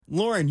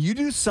Lauren, you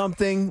do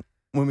something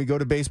when we go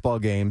to baseball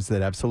games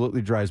that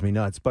absolutely drives me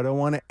nuts, but I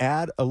want to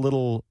add a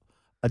little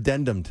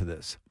addendum to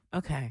this.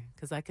 Okay,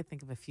 because I could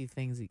think of a few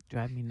things that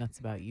drive me nuts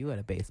about you at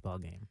a baseball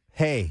game.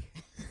 Hey.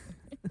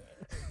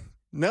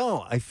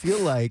 No, I feel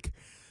like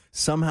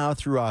somehow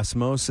through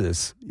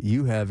osmosis,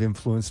 you have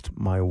influenced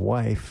my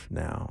wife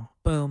now.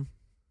 Boom.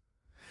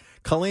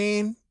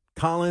 Colleen,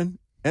 Colin,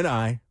 and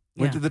I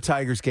went to the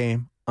Tigers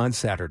game on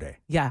Saturday.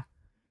 Yeah.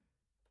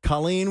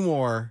 Colleen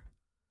wore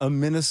a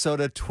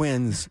Minnesota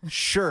Twins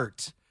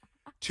shirt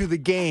to the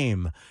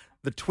game.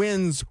 The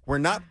Twins were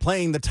not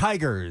playing the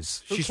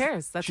Tigers. Who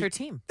cares? That's her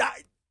team.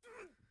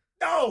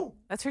 No.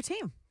 That's her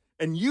team.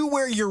 And you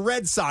wear your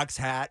Red Sox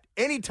hat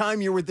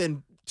anytime you're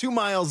within 2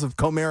 miles of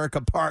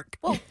Comerica Park.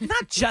 Well,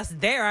 not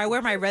just there. I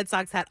wear my Red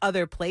Sox hat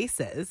other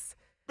places.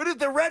 But if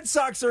the Red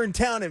Sox are in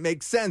town, it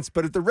makes sense.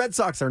 But if the Red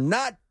Sox are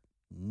not,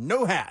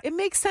 no hat. It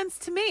makes sense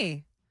to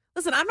me.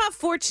 Listen, I'm not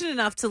fortunate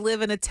enough to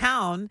live in a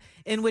town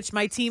in which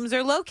my teams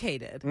are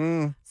located.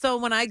 So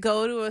when I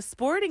go to a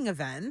sporting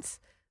event,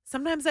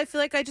 sometimes I feel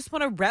like I just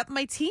want to rep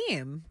my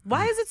team.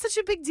 Why is it such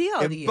a big deal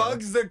to you? It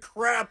bugs the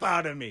crap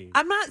out of me.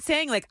 I'm not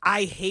saying like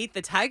I hate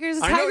the Tigers.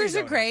 The I know Tigers you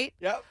are don't. great.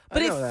 Yep,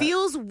 But I know it that.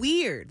 feels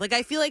weird. Like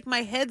I feel like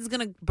my head's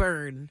going to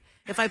burn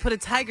if I put a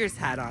Tigers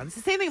hat on. It's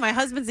the same thing. My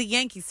husband's a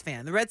Yankees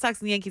fan. The Red Sox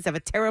and the Yankees have a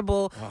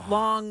terrible,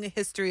 long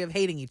history of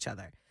hating each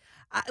other.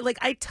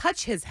 I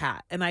touch his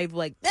hat and I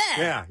like,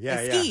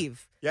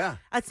 Steve. Yeah.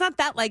 It's not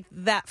that like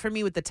that for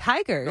me with the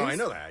Tigers. No, I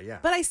know that, yeah.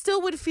 But I still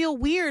would feel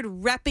weird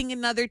repping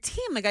another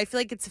team. Like I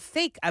feel like it's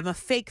fake. I'm a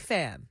fake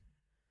fan.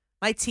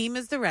 My team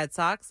is the Red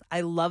Sox.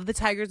 I love the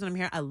Tigers when I'm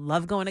here. I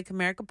love going to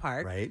Comerica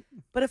Park. Right.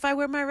 But if I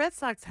wear my Red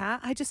Sox hat,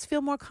 I just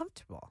feel more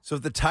comfortable. So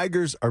if the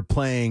Tigers are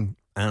playing,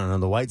 I don't know,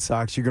 the White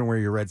Sox, you're going to wear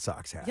your Red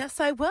Sox hat.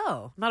 Yes, I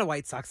will. I'm not a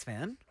White Sox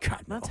fan. God,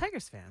 I'm not a no.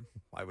 Tigers fan.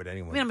 Why would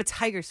anyone? I mean, I'm a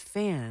Tigers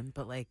fan,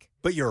 but like...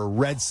 But you're a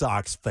Red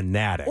Sox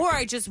fanatic. Or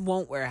I just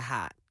won't wear a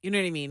hat. You know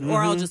what I mean?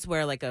 Or I'll just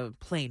wear like a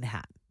plain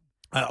hat.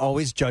 I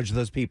always judge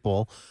those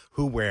people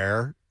who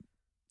wear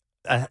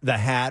the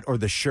hat or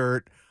the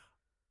shirt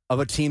of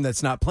a team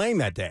that's not playing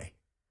that day.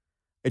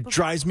 It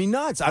drives me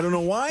nuts. I don't know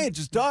why. It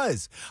just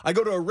does. I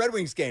go to a Red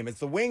Wings game. It's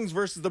the Wings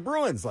versus the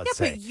Bruins, let's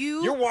say. But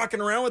you're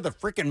walking around with a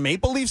freaking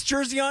Maple Leafs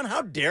jersey on?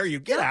 How dare you?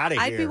 Get out of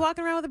here. I'd be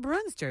walking around with a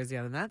Bruins jersey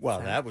on that. Well,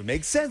 that would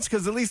make sense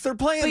because at least they're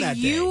playing that But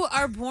you day.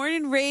 are born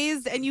and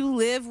raised and you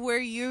live where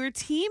your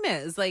team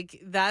is. Like,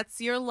 that's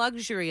your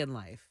luxury in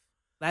life.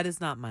 That is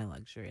not my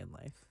luxury in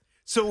life.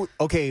 So,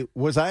 okay,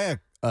 was I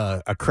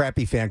a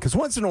crappy fan? Because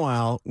once in a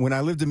while, when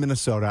I lived in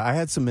Minnesota, I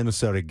had some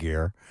Minnesota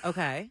gear.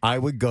 Okay. I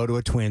would go to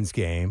a Twins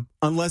game,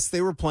 unless they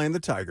were playing the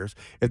Tigers.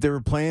 If they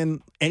were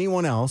playing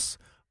anyone else,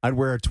 I'd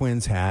wear a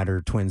Twins hat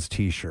or Twins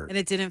T-shirt. And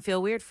it didn't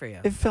feel weird for you.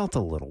 It felt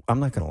a little, I'm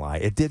not going to lie,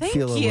 it did Thank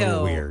feel a little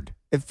you. weird.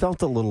 It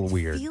felt a little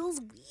weird. Feels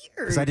weird.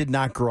 Because I did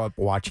not grow up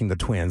watching the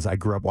Twins. I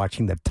grew up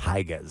watching the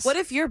Tigers. What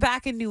if you're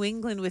back in New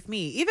England with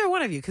me? Either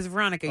one of you, because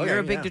Veronica, Okay, you're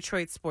a big yeah.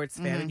 Detroit sports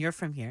fan and you're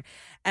from here.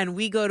 And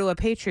we go to a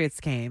Patriots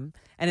game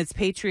and it's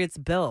Patriots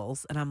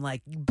Bills. And I'm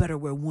like, you better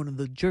wear one of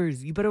the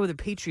jerseys. You better wear the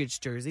Patriots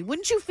jersey.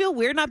 Wouldn't you feel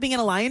weird not being in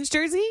a Lions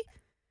jersey?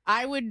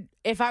 I would,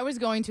 if I was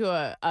going to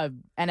a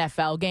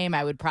NFL game,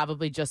 I would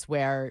probably just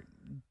wear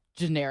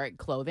generic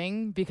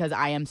clothing because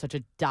I am such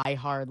a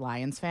diehard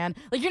Lions fan.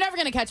 Like, you're never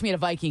going to catch me at a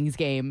Vikings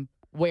game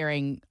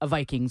wearing a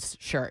Vikings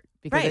shirt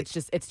because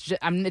Right.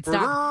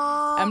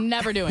 I'm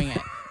never doing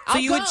it. So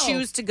you would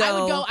choose to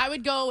go- I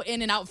would go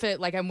in an outfit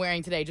like I'm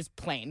wearing today, just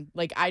plain.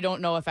 Like, I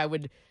don't know if I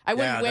wouldn't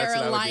wear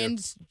a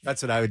Lions.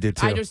 That's what I would do,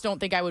 too. I just don't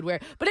think I would wear.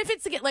 But if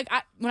it's like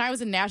when I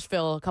was in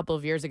Nashville a couple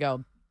of years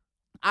ago,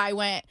 I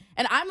went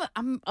and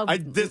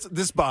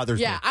this bothers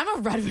me. yeah, I'm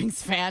a Red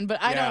Wings fan,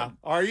 but I don't.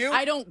 Are you?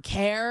 I don't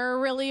care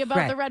really about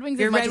Right. the Red Wings.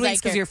 You're as much Red as Wings I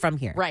care. because you're from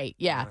here. Right,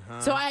 yeah.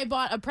 So I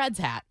bought a Preds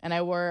hat and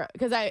I wore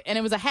and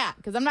it was a hat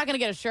because I'm not going to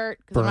get a shirt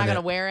because I'm Burn not going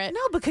to it. wear it. No,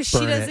 because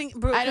Burn she it. doesn't.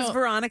 Because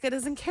Veronica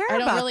doesn't care I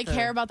about don't really them.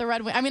 care about the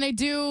Red Wings. I mean, I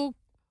do.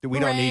 We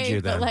don't need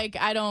you then. But like,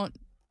 I don't.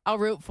 I'll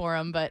root for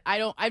them, but I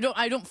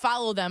don't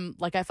follow them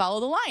like I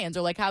follow the Lions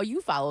or like how you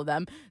follow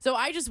them. So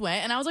I just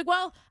went and I was like,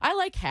 well, I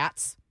like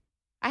hats.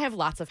 I have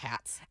lots of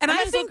hats, And I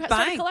might as well think start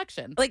a buying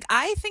collection. Like,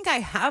 I think I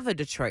have a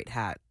Detroit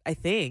hat. I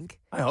think.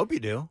 I hope you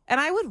do. And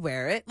I would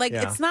wear it. Like,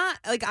 Yeah. it's not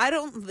like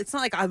it's not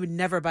like I would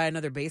never buy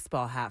another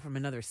baseball hat from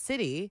another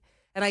city.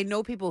 And I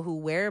know people who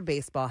wear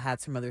baseball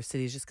hats from other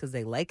cities just because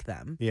they like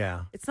them.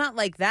 Yeah. It's not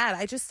like that.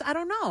 I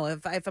don't know.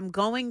 If I'm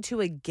going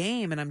to a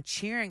game and I'm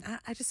cheering,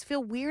 I just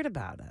feel weird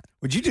about it.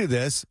 Would you do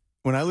this?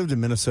 When I lived in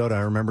Minnesota,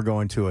 I remember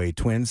going to a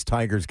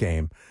Twins-Tigers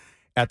game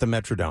at the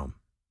Metrodome.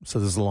 So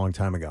this is a long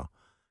time ago.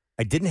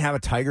 I didn't have a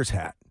Tigers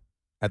hat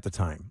at the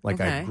time. Like,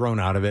 Okay. I'd grown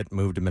out of it,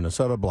 moved to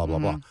Minnesota, blah, blah,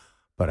 blah.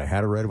 But I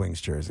had a Red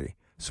Wings jersey.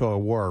 So I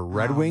wore a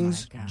Red Oh,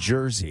 Wings my God.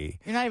 jersey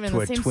You're not even to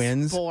in a the same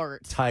Twins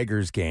sport.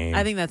 Tigers game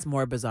I think that's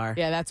more bizarre.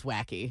 Yeah, that's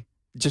wacky.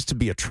 just to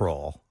be a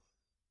troll.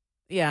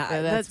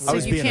 Yeah, that's so I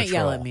was you being a can't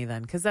yell troll. at me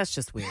then because that's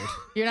just weird.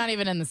 You're not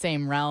even in the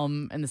same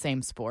realm, in the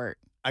same sport.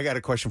 I got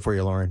a question for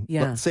you, Lauren.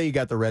 Yeah. Let's say you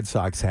got the Red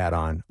Sox hat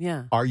on.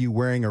 Yeah. Are you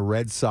wearing a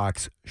Red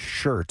Sox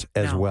shirt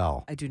as No,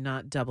 well? I do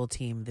not double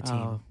team the team.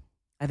 Oh.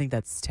 I think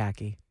that's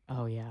tacky.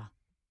 Oh, yeah.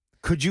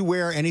 Could you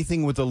wear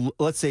anything with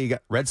let's say you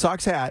got Red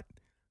Sox hat,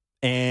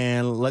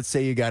 and let's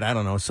say you got, I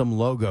don't know, some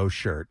logo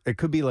shirt. It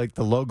could be like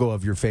the logo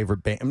of your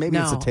favorite band. Maybe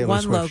it's a Taylor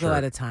one Swift logo shirt.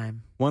 at a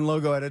time. One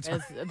logo at a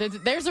time.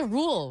 There's a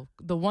rule,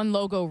 the one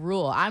logo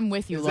rule. I'm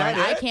with you, Is Lauren.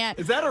 that I it? can't.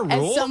 Is that a As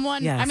rule?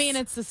 someone, Yes. I mean,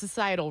 it's a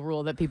societal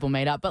rule that people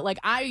made up. But like,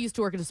 I used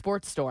to work at a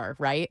sports store,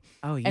 right?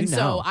 Oh, you and know.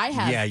 so I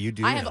have. Yeah, you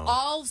do I have know.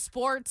 all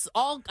sports.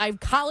 I have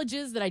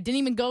colleges that I didn't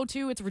even go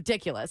to. It's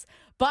ridiculous.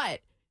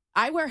 But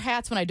I wear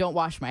hats when I don't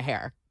wash my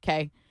hair.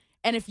 Okay,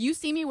 and if you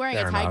see me wearing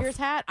Fair a enough. Tigers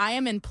hat, I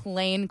am in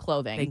plain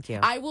clothing. Thank you.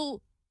 I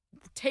will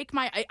take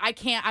my. I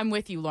can't. I'm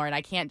with you, Lauren.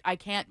 I can't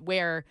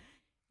wear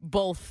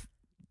both.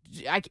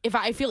 If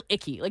I feel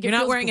icky, like You're it not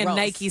feels wearing gross. a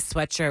Nike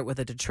sweatshirt with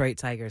a Detroit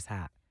Tigers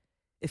hat.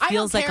 It I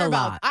feels don't like care a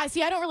about, lot. I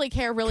don't really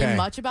care really Okay.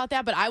 much about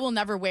that, but I will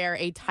never wear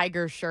a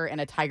Tiger shirt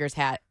and a Tigers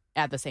hat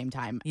at the same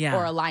time. Yeah.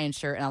 Or a Lions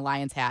shirt and a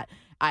Lions hat.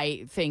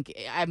 I think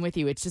I'm with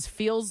you. It just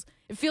feels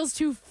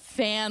too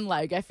fan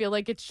like. I feel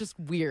like it's just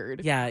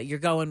weird. Yeah, you're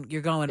going.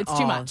 It's all.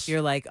 too much.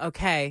 You're like,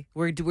 okay,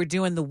 we're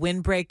doing the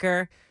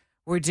windbreaker,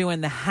 we're doing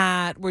the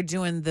hat, we're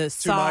doing the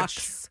Too much.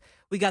 socks.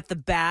 We got the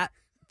bat,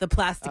 the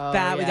plastic Oh,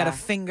 bat. We got a yeah.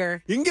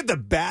 finger. You can get the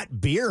bat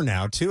beer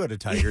now, too, at a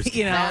Tigers.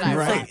 You know, That it's I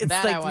like, want. it's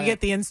That I like we want. get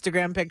the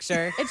Instagram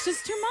picture. It's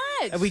just too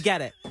much. We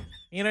get it.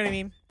 You know what I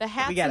mean? The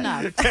hat's we get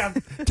enough. it.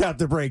 Tap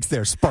the brakes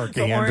there,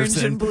 Sparky The orange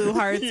Anderson. and blue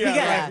hearts. Yeah, we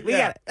get right. it. We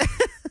get it.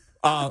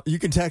 You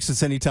can text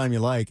us anytime you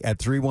like at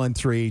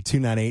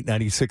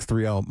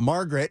 313-298-9630.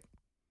 Margaret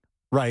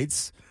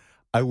writes,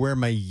 I wear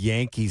my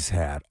Yankees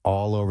hat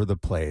all over the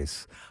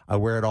place. I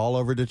wear it all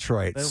over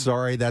Detroit. Boom.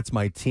 Sorry, that's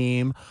my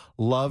team.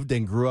 Loved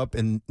and grew up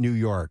in New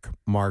York.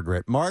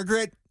 Margaret.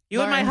 You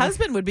and my Lauren.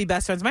 husband would be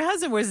best friends. My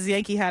husband wears his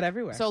Yankee hat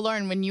everywhere. So,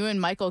 Lauren, when you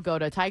and Michael go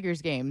to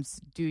Tigers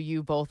games, do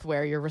you both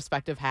wear your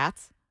respective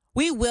hats?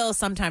 we will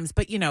sometimes,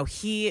 but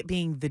he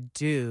being the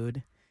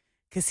dude,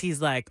 because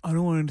he's like, I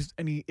don't want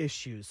any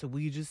issues. So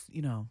we just,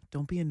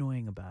 don't be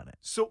annoying about it.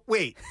 So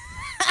wait.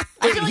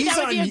 I feel like that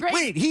would be a great-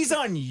 Wait, he's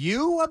on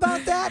you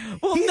about that?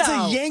 Well, he's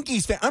no. a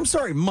Yankees fan. I'm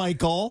sorry,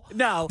 Michael.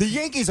 No. The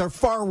Yankees are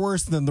far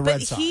worse than the But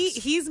Red Sox.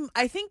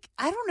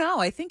 I don't know.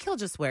 I think he'll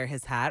just wear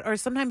his hat, or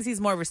sometimes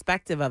he's more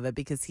respective of it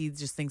because he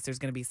just thinks there's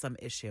going to be some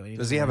issue. And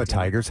Does he have a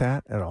Tigers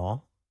hat at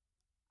all?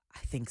 I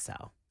think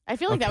so. I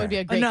feel like that would be a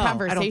Okay. great No, I don't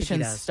think he conversation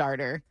does.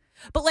 starter.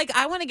 But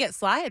I want to get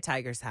Sly a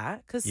Tigers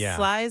hat because Yeah.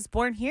 Sly is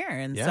born here,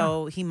 and Yeah.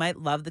 so he might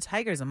love the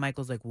Tigers. And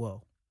Michael's like,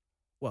 whoa.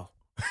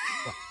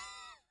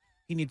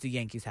 He needs a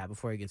Yankees hat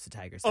before he gets the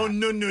Tigers hat. Oh,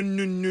 no.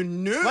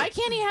 Why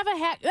can't he have a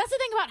hat? That's the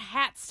thing about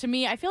hats to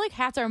me. I feel like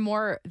hats are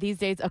more these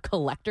days a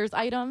collector's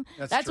item.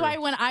 That's true. why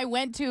when I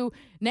went to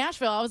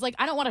Nashville, I was like,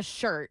 I don't want a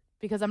shirt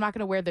because I'm not going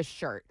to wear this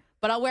shirt,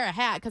 but I'll wear a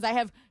hat because I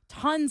have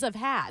tons of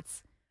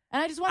hats.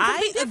 And I just want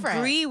something I different.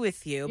 agree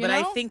with you, You but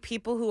I know? think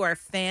people who are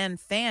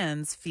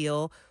fans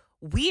feel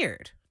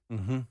weird.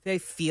 Mm-hmm. They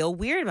feel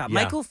weird about it.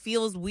 Yeah. Michael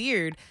feels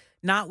weird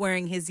not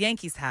wearing his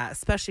Yankees hat,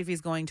 especially if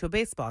he's going to a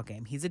baseball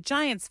game. He's a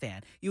Giants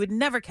fan. You would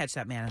never catch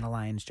that man in a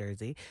Lions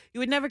jersey. You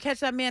would never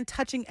catch that man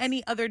touching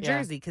any other Yeah.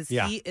 jersey because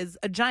Yeah. he is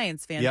a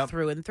Giants fan Yep.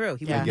 through and through.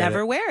 He Yeah. would Get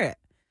never it. wear it.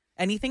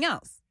 Anything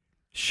else.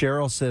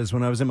 Cheryl says,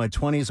 when I was in my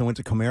 20s, I went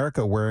to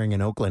Comerica wearing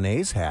an Oakland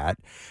A's hat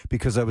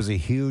because I was a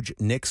huge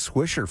Nick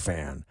Swisher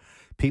fan.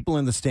 People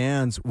in the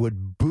stands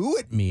would boo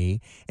at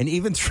me and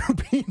even throw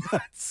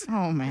peanuts.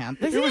 Oh, man.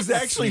 It was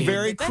actually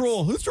very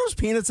cruel. Who throws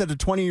peanuts at a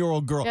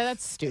 20-year-old girl? Yeah,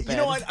 that's stupid. You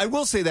know what? I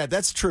will say that.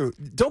 That's true.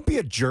 Don't be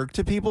a jerk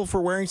to people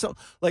for wearing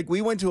something. Like,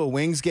 we went to a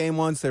Wings game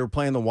once. They were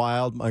playing the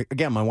Wild.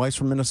 Again, my wife's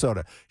from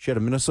Minnesota. She had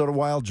a Minnesota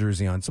Wild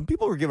jersey on. Some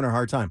people were giving her a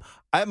hard time.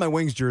 I had my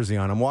Wings jersey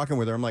on. I'm walking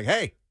with her. I'm like,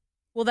 hey.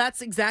 Well,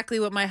 that's exactly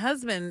what my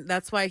husband,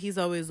 that's why he's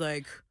always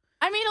like,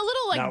 I mean, a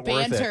little Not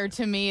worth banter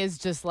to me is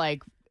just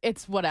like,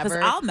 it's because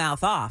whatever. I'll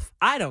mouth off.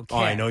 I don't care.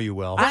 Oh, I know you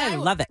will. I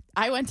love it.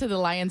 I went to the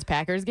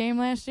Lions-Packers game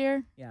last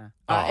year. Yeah.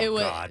 Oh, It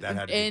was God, that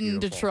had to be in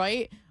beautiful.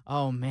 Detroit.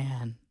 Oh,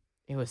 man.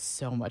 It was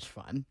so much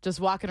fun. Just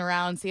walking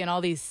around, seeing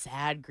all these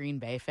sad Green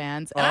Bay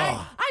fans. And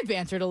Oh. I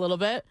bantered a little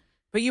bit.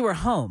 But you were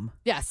home.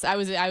 Yes, I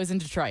was in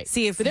Detroit.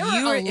 See, if But there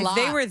were a if they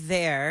lot. were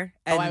there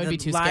Oh, and I would the be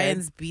too scared.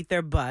 Lions beat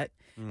their butt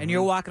and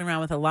you're walking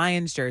around with a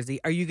Lions jersey,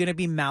 are you going to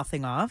be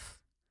mouthing off?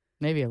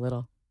 Maybe a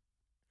little.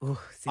 Ooh,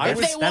 see, I If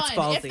was- they that's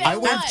won, ballsy. if they I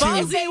won, went to-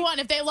 if they won,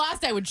 if they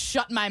lost, I would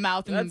shut my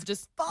mouth and That's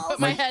just ballsy. put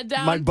my head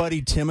down. My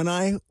buddy Tim and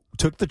I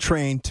took the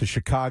train to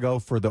Chicago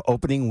for the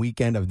opening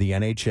weekend of the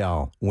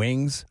NHL,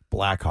 Wings,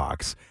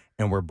 Blackhawks,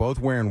 and we're both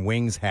wearing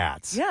Wings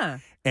hats. Yeah.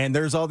 And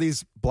there's all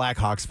these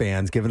Blackhawks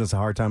fans giving us a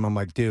hard time. I'm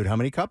like, dude, how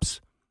many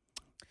cups?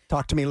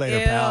 Talk to me later,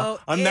 Ew, pal.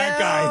 I'm that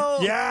guy.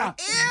 ew, Yeah.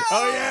 ew.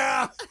 Oh,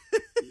 yeah.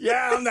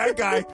 Yeah, I'm that guy.